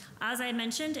technology. As I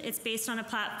mentioned, it's based on a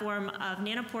platform of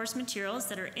nanoporous materials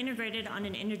that are integrated on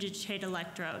an interdigitate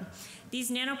electrode. These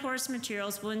nanoporous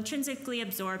materials will intrinsically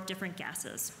absorb different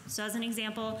gases. So as an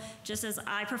example, just as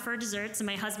I prefer desserts, and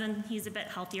my husband, he's a bit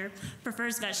healthier,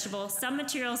 prefers vegetables, some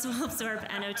materials will absorb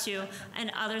NO2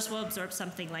 and others will absorb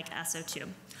something like SO2.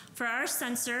 For our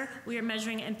sensor, we are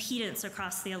measuring impedance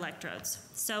across the electrodes.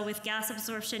 So with gas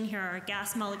absorption, here are our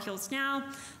gas molecules now.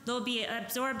 They'll be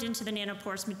absorbed into the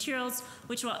nanoporous materials,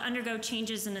 which will undergo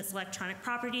changes in its electronic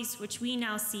properties, which we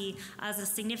now see as a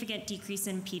significant decrease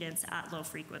in impedance at low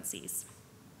frequencies.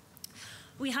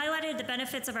 We highlighted the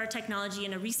benefits of our technology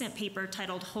in a recent paper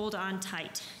titled Hold On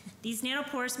Tight. These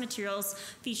nanoporous materials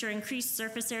feature increased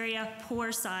surface area,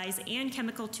 pore size, and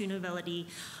chemical tunability,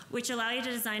 which allow you to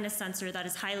design a sensor that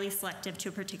is highly selective to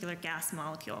a particular gas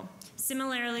molecule.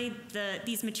 Similarly,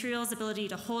 these materials' ability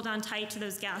to hold on tight to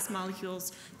those gas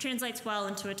molecules translates well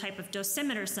into a type of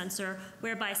dosimeter sensor,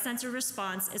 whereby sensor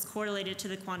response is correlated to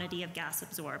the quantity of gas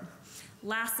absorbed.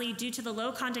 Lastly, due to the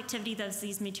low conductivity of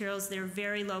these materials, they're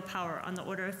very low power, on the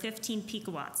order of 15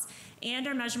 picowatts. And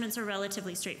our measurements are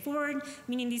relatively straightforward,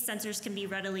 meaning these sensors can be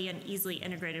readily and easily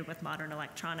integrated with modern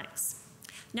electronics.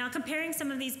 Now, comparing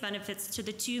some of these benefits to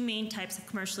the 2 main types of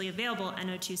commercially available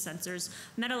NO2 sensors,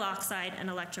 metal oxide and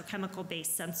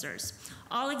electrochemical-based sensors.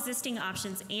 All existing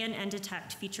options and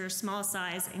N-Detect feature small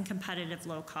size and competitive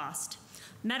low cost.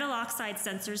 Metal oxide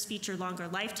sensors feature longer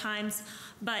lifetimes,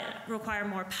 but require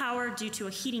more power due to a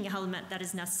heating element that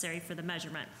is necessary for the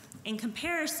measurement. In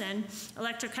comparison,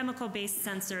 electrochemical-based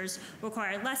sensors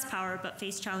require less power, but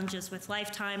face challenges with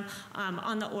lifetime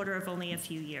on the order of only a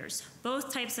few years.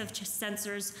 Both types of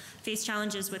sensors face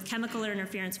challenges with chemical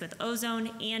interference with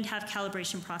ozone and have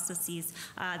calibration processes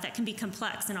that can be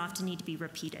complex and often need to be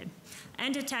repeated.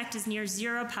 N-Detect is near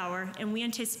 0 power, and we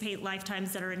anticipate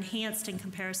lifetimes that are enhanced in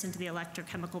comparison to the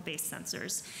electrochemical-based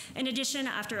sensors. In addition,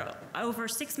 after over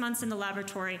 6 months in the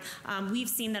laboratory, we've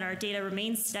seen that our data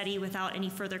remains steady without any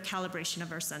further calibration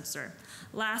of our sensor.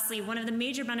 Lastly, one of the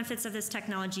major benefits of this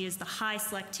technology is the high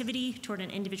selectivity toward an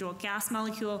individual gas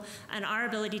molecule and our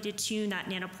ability to tune that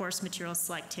nanoporous material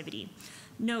selectivity.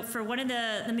 Note, for one of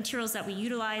the materials that we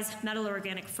utilize, metal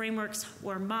organic frameworks,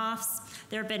 or MOFs,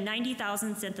 there have been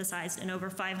 90,000 synthesized and over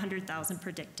 500,000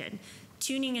 predicted.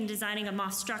 Tuning and designing a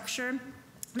MOF structure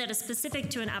that is specific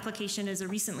to an application is a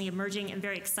recently emerging and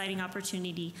very exciting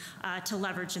opportunity to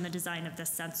leverage in the design of this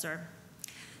sensor.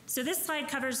 So this slide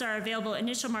covers our available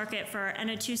initial market for our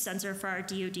NO2 sensor for our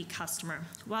DoD customer.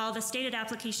 While the stated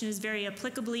application is very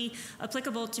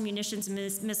applicable to munitions and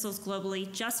missiles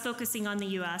globally, just focusing on the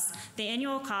US, the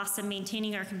annual cost of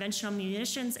maintaining our conventional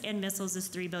munitions and missiles is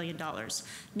 $3 billion.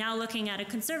 Now looking at a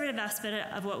conservative estimate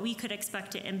of what we could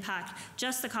expect to impact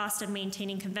just the cost of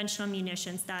maintaining conventional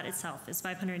munitions, that itself is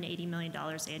 $580 million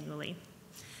annually.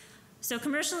 So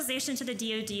commercialization to the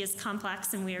DoD is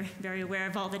complex, and we're very aware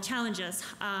of all the challenges.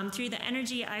 Through the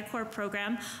Energy I-Corps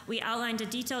program, we outlined a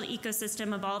detailed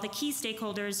ecosystem of all the key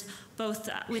stakeholders, both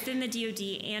within the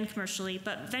DoD and commercially,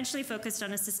 but eventually focused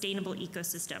on a sustainable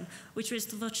ecosystem, which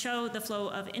will show the flow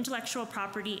of intellectual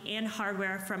property and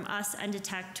hardware from us and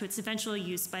Endotech to its eventual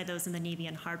use by those in the Navy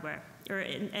and hardware, or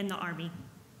in the Army.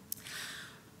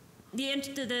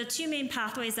 The two main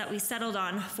pathways that we settled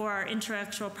on for our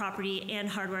intellectual property and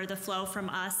hardware, the flow from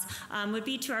us, would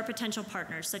be to our potential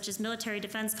partners, such as military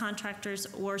defense contractors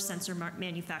or sensor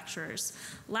manufacturers.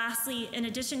 Lastly, in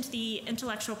addition to the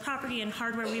intellectual property and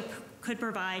hardware we could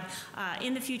provide,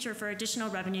 in the future for additional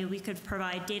revenue, we could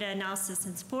provide data analysis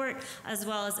and support, as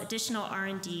well as additional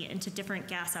R&D into different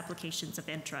gas applications of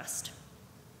interest.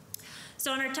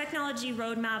 So on our technology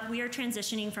roadmap, we are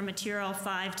transitioning from a Tier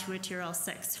 5 to a Tier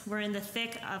 6. We're in the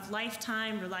thick of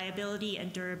lifetime, reliability,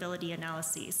 and durability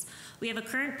analyses. We have a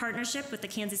current partnership with the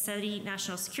Kansas City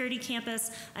National Security Campus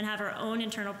and have our own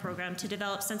internal program to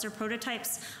develop sensor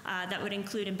prototypes that would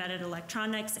include embedded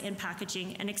electronics and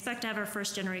packaging, and expect to have our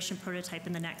first generation prototype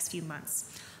in the next few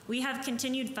months. We have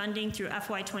continued funding through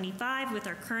FY25 with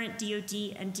our current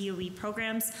DoD and DOE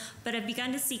programs, but have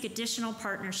begun to seek additional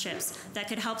partnerships that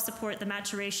could help support the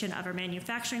maturation of our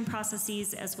manufacturing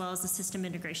processes as well as the system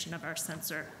integration of our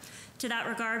sensor. To that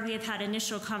regard, we have had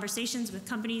initial conversations with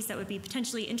companies that would be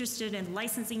potentially interested in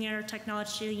licensing our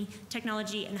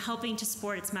technology and helping to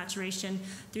support its maturation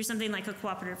through something like a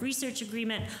cooperative research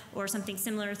agreement or something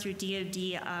similar through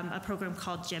DoD, a program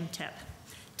called GMTIP.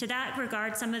 To that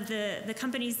regard, some of the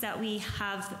companies that we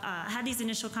have had these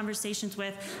initial conversations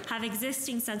with have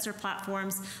existing sensor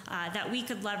platforms that we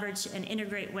could leverage and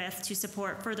integrate with to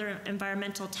support further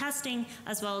environmental testing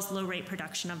as well as low-rate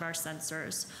production of our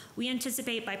sensors. We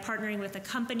anticipate by partnering with a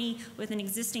company with an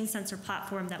existing sensor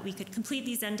platform that we could complete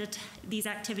these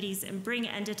activities and bring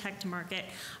Endotech to market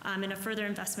in a further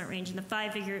investment range in the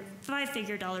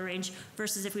five-figure dollar range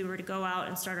versus if we were to go out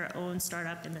and start our own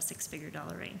startup in the six-figure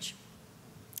dollar range.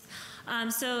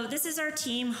 So this is our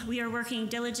team. We are working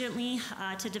diligently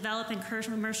to develop and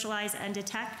commercialize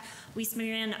Endotech. We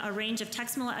span a range of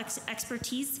technical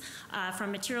expertise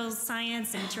from materials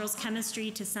science and materials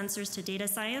chemistry to sensors to data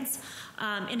science.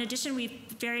 In addition, we've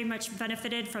very much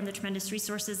benefited from the tremendous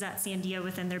resources at Sandia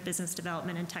within their business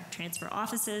development and tech transfer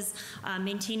offices,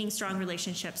 maintaining strong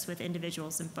relationships with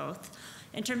individuals in both.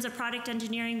 In terms of product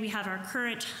engineering, we have our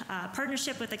current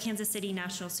partnership with the Kansas City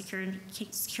National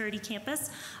Security Campus.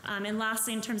 And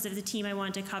lastly, in terms of the team I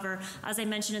wanted to cover, as I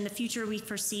mentioned, in the future, we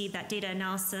foresee that data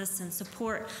analysis and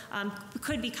support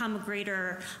could become a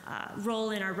greater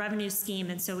role in our revenue scheme,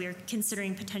 and so we are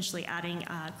considering potentially adding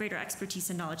greater expertise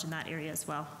and knowledge in that area as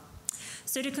well.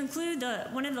 So to conclude,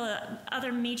 one of the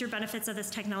other major benefits of this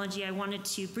technology I wanted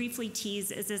to briefly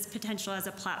tease is its potential as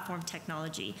a platform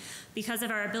technology. Because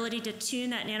of our ability to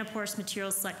tune that nanoporous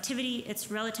material selectivity, it's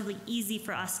relatively easy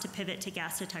for us to pivot to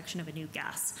gas detection of a new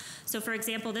gas. So for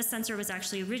example, this sensor was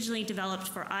actually originally developed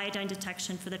for iodine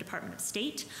detection for the Department of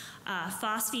State.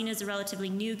 Phosphine is a relatively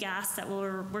new gas that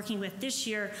we're working with this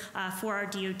year for our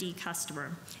DoD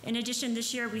customer. In addition,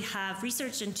 this year we have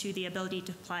research into the ability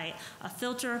to apply a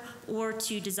filter or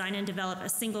to design and develop a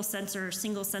single sensor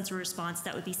response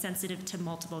that would be sensitive to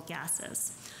multiple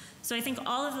gases. So I think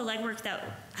all of the legwork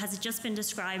that has just been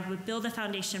described would build a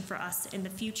foundation for us in the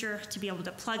future to be able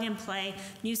to plug and play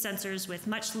new sensors with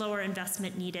much lower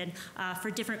investment needed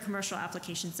for different commercial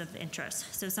applications of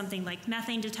interest. So something like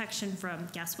methane detection from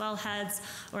gas wellheads,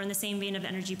 or in the same vein of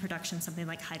energy production, something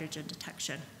like hydrogen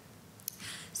detection.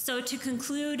 So to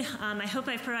conclude, I hope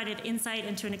I've provided insight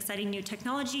into an exciting new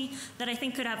technology that I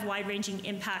think could have wide-ranging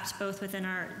impact both within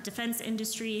our defense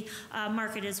industry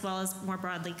market as well as more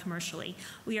broadly commercially.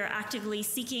 We are actively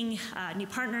seeking new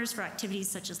partners for activities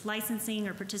such as licensing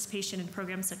or participation in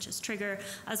programs such as Trigger,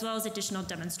 as well as additional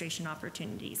demonstration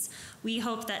opportunities. We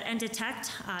hope that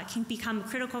Endotech can become a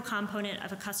critical component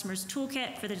of a customer's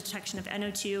toolkit for the detection of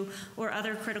NO2 or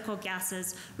other critical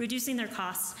gases, reducing their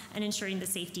costs and ensuring the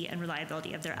safety and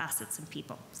reliability of their assets and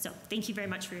people. So thank you very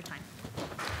much for your time.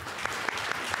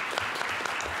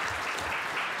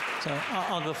 So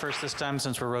I'll go first this time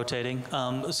since we're rotating.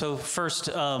 So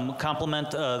first, compliment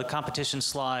the competition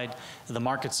slide, the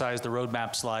market size, the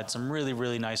roadmap slide, some really,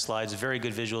 really nice slides, very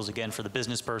good visuals, again, for the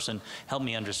business person. Help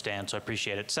me understand, so I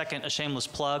appreciate it. Second, a shameless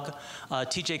plug.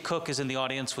 TJ Cook is in the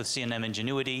audience with C&M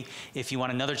Ingenuity. If you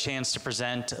want another chance to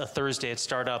present a Thursday at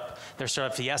Startup, their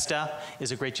Startup Fiesta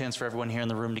is a great chance for everyone here in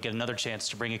the room to get another chance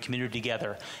to bring a community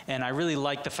together. And I really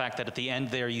like the fact that at the end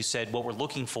there you said what we're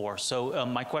looking for. So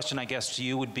my question, I guess, to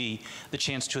you would be the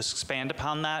chance to expand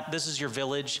upon that. This is your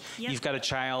village. Yep. You've got a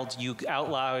child. You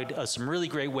outlined some really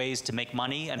great ways to make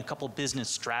money and a couple business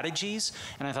strategies,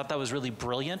 and I thought that was really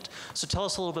brilliant. So tell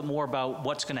us a little bit more about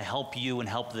what's going to help you and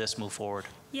help this move forward.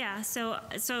 Yeah, so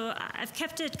I've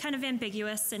kept it kind of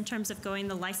ambiguous in terms of going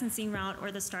the licensing route or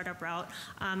the startup route.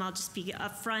 I'll just be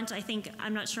upfront. I think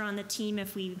I'm not sure on the team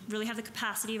if we really have the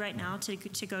capacity right now to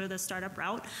go to the startup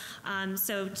route.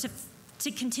 So to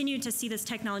continue to see this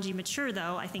technology mature,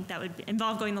 though, I think that would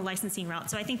involve going the licensing route.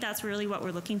 So I think that's really what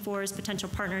we're looking for is potential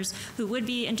partners who would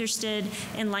be interested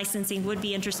in licensing, would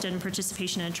be interested in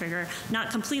participation in Trigger,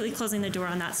 not completely closing the door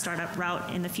on that startup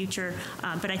route in the future,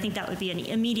 but I think that would be an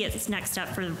immediate next step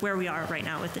for where we are right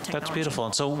now with the technology. That's beautiful.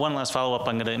 And so one last follow-up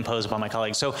I'm going to impose upon my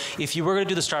colleagues. So if you were going to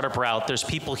do the startup route, there's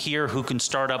people here who can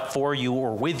start up for you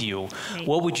or with you. Right.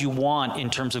 What would you want in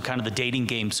terms of kind of the dating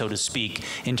game, so to speak,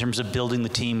 in terms of building the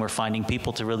team or finding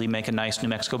people to really make a nice New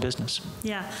Mexico business?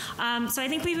 Yeah, so I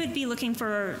think we would be looking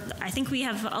for, I think we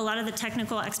have a lot of the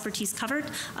technical expertise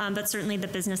covered, but certainly the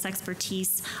business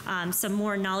expertise, some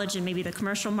more knowledge in maybe the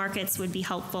commercial markets would be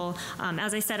helpful.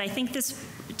 As I said, I think this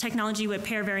technology would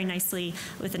pair very nicely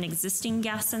with an existing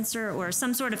gas sensor or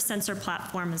some sort of sensor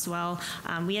platform as well.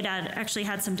 We had actually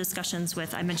had some discussions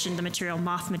with, I mentioned the material,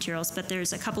 MOF materials, but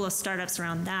there's a couple of startups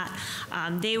around that.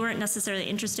 They weren't necessarily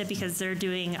interested because they're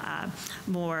doing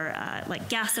more like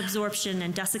gas absorption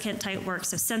and desiccant type work,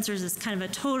 so sensors is kind of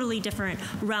a totally different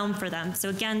realm for them. So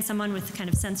again, someone with kind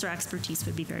of sensor expertise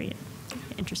would be very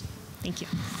interesting. Thank you.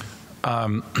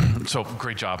 So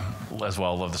great job as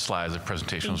well. Love the slides. The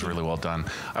presentation was really well done.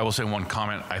 I will say one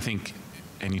comment, I think,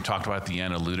 and you talked about at the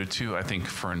end, alluded to, I think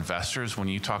for investors, when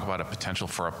you talk about a potential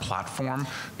for a platform,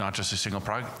 not just a single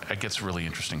product, it gets really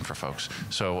interesting for folks.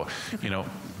 So, you know,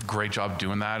 great job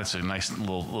doing that. It's a nice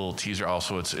little teaser.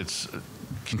 Also, it's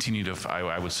continue to,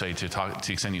 I would say, to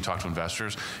the extent you talk to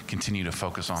investors, continue to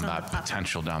focus on that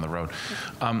potential down the road.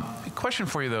 Question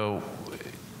for you though,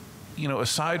 you know,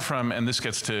 aside from, and this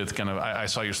gets to kind of, I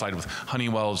saw your slide with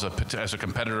Honeywell as a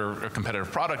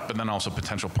competitive product, but then also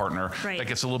potential partner. Right. That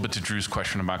gets a little bit to Drew's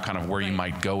question about kind of where you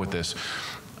might go with this.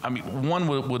 I mean, one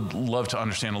would love to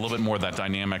understand a little bit more of that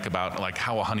dynamic about like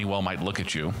how a Honeywell might look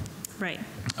at you. Right.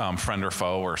 Friend or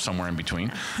foe or somewhere in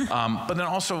between. But then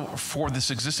also for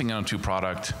this existing N02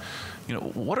 product, you know,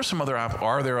 what are some other,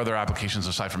 are there other applications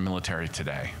aside from military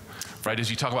today? Right,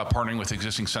 as you talk about partnering with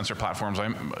existing sensor platforms,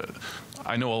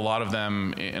 I know a lot of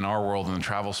them in our world in the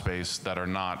travel space that are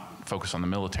not focused on the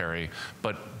military,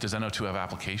 but does N02 have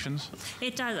applications?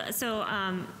 It does. So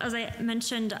as I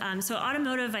mentioned, so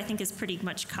automotive I think is pretty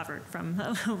much covered from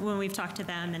when we've talked to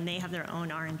them, and they have their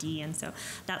own R&D and so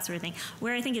that sort of thing.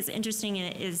 Where I think is interesting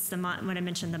is when I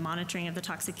mentioned the monitoring of the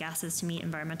toxic gases to meet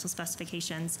environmental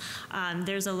specifications.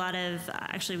 There's a lot of,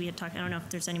 actually we had talked, I don't know if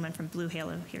there's anyone from Blue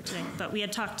Halo here today, but we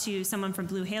had talked to someone from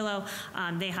Blue Halo.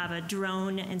 They have a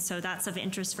drone, and so that's of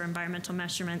interest for environmental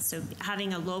measurements. So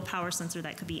having a low power sensor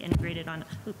that could be integrated on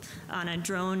a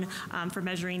drone for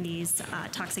measuring these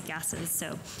toxic gases.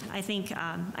 So I think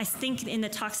in the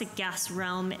toxic gas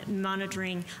realm,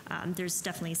 monitoring, there's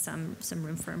definitely some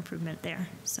room for improvement there.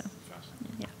 So,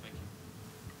 yeah.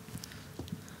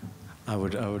 I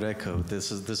would echo this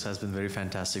has been a very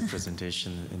fantastic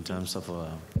presentation in terms of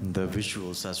the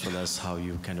visuals as well as how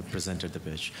you kind of presented the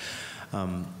pitch.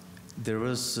 There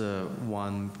was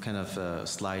one kind of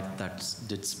slide that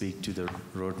did speak to the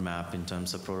roadmap in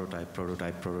terms of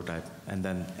prototype, and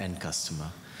then end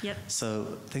customer. Yep. So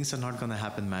things are not going to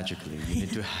happen magically. You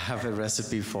need to have a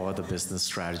recipe for the business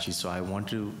strategy. So I want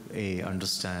to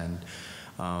understand.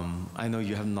 I know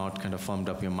you have not kind of firmed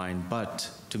up your mind, but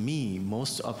to me,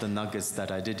 most of the nuggets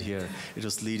that I did here, it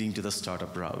was leading to the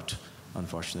startup route.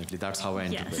 Unfortunately, that's how I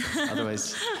interpret it.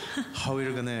 Otherwise, how are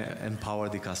you going to empower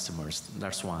the customers?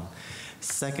 That's one.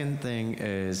 Second thing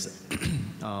is,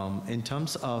 in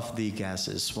terms of the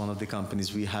gases, one of the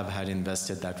companies we have had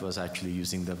invested that was actually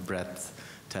using the breath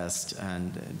test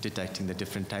and detecting the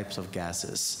different types of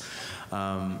gases.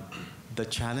 The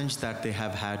challenge that they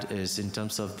have had is in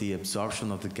terms of the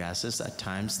absorption of the gases. At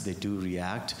times, they do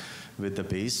react with the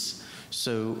base.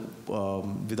 So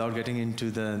without getting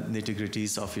into the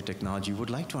nitty-gritties of your technology, would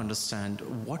like to understand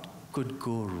what could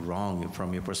go wrong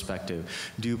from your perspective?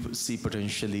 Do you see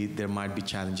potentially there might be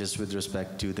challenges with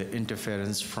respect to the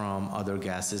interference from other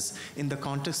gases in the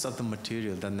context of the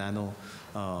material, the nano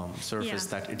surface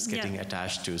that it's getting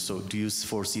attached to? So do you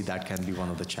foresee that can be one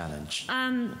of the challenge?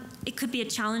 It could be a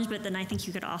challenge, but then I think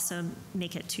you could also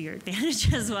make it to your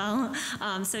advantage as well.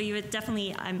 So you would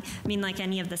definitely, I mean, like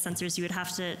any of the sensors, you would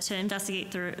have to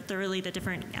investigate thoroughly the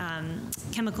different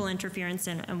chemical interference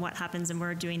and what happens, and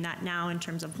we're doing that now in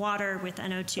terms of water with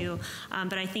NO2.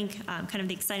 But I think kind of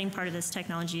the exciting part of this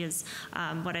technology is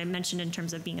what I mentioned in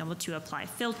terms of being able to apply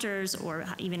filters or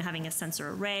even having a sensor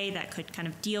array that could kind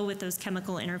of deal with those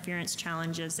chemical interference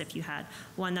challenges. If you had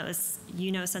one that was,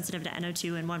 sensitive to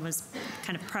NO2 and one was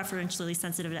kind of preferentially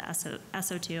sensitive to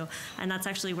SO2. And that's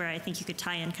actually where I think you could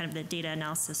tie in kind of the data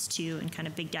analysis too, and kind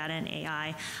of big data and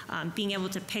AI, being able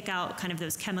to pick out kind of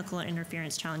those chemical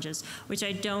interference challenges, which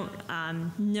I don't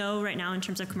know right now in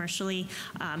terms of commercially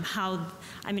how,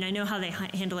 I mean, I know how they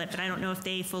handle it, but I don't know if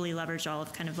they fully leverage all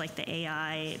of kind of like the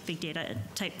AI, big data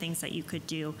type things that you could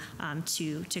do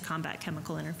to combat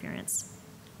chemical interference.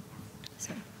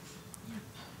 So,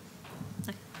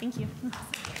 yeah. Thank you.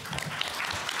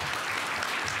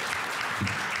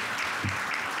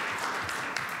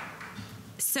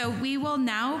 So we will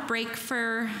now break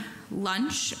for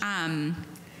lunch.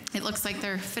 It looks like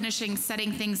they're finishing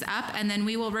setting things up, and then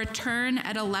we will return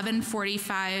at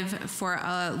 11:45 for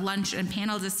a lunch and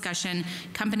panel discussion,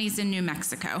 Companies in New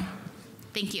Mexico.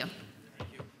 Thank you.